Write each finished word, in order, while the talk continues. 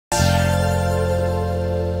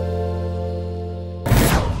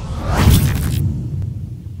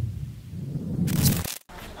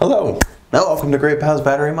Now welcome to Grepow's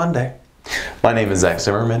Battery Monday. My name is Zach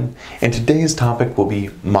Zimmerman, and today's topic will be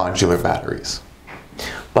modular batteries.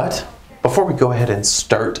 But before we go ahead and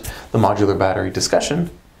start the modular battery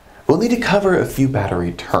discussion, we'll need to cover a few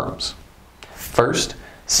battery terms. First,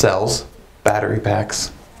 cells, battery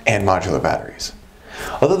packs, and modular batteries.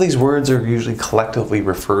 Although these words are usually collectively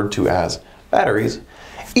referred to as batteries,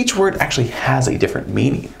 each word actually has a different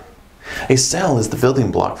meaning. A cell is the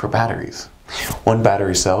building block for batteries. One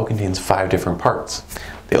battery cell contains 5 different parts: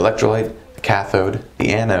 the electrolyte, the cathode, the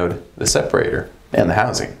anode, the separator, and the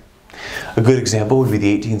housing. A good example would be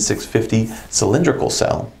the 18650 cylindrical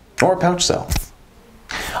cell or a pouch cell.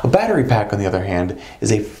 A battery pack, on the other hand,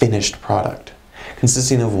 is a finished product,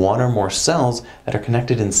 consisting of one or more cells that are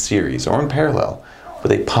connected in series or in parallel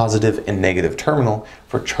with a positive and negative terminal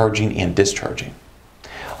for charging and discharging.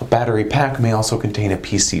 A battery pack may also contain a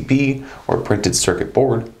PCB or printed circuit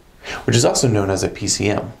board, which is also known as a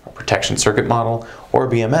PCM, a protection circuit model, or a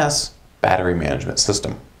BMS, battery management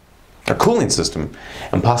system, a cooling system,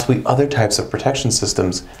 and possibly other types of protection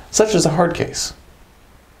systems such as a hard case.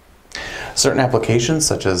 Certain applications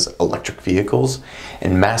such as electric vehicles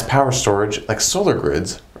and mass power storage like solar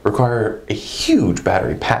grids require a huge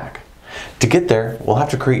battery pack. To get there, we'll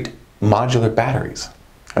have to create modular batteries.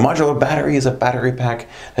 A modular battery is a battery pack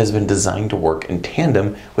that has been designed to work in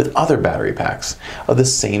tandem with other battery packs of the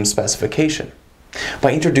same specification.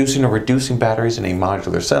 By introducing or reducing batteries in a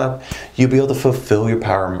modular setup, you'll be able to fulfill your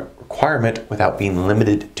power requirement without being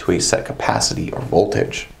limited to a set capacity or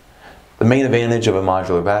voltage. The main advantage of a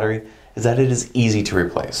modular battery is that it is easy to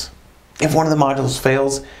replace. If one of the modules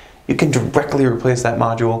fails, you can directly replace that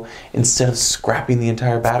module instead of scrapping the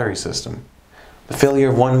entire battery system. The failure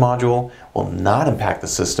of one module will not impact the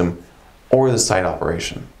system or the site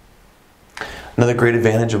operation. Another great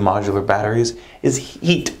advantage of modular batteries is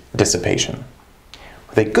heat dissipation.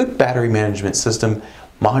 With a good battery management system,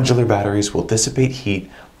 modular batteries will dissipate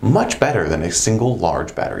heat much better than a single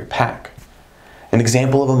large battery pack. An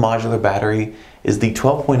example of a modular battery is the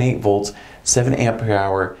 12.8 volts 7 ampere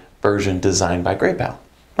hour version designed by Grepow,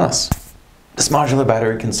 us. This modular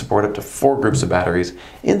battery can support up to 4 groups of batteries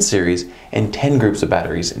in series and 10 groups of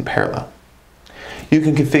batteries in parallel. You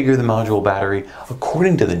can configure the module battery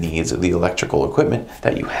according to the needs of the electrical equipment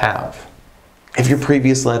that you have. If your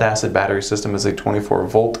previous lead acid battery system is a 24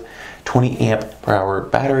 volt, 20 amp per hour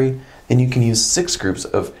battery, then you can use 6 groups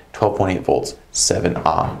of 12.8 volts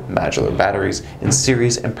 7Ah modular batteries in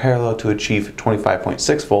series and parallel to achieve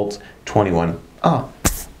 25.6 volts 21Ah.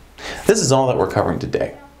 This is all that we're covering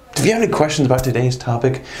today. If you have any questions about today's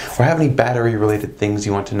topic or have any battery related things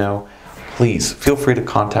you want to know, please feel free to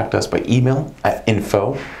contact us by email at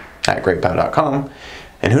info@grepow.com,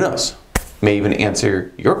 and who knows, may even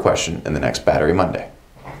answer your question in the next Battery Monday.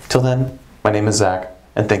 Till then, my name is Zach,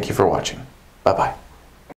 and thank you for watching. Bye-bye.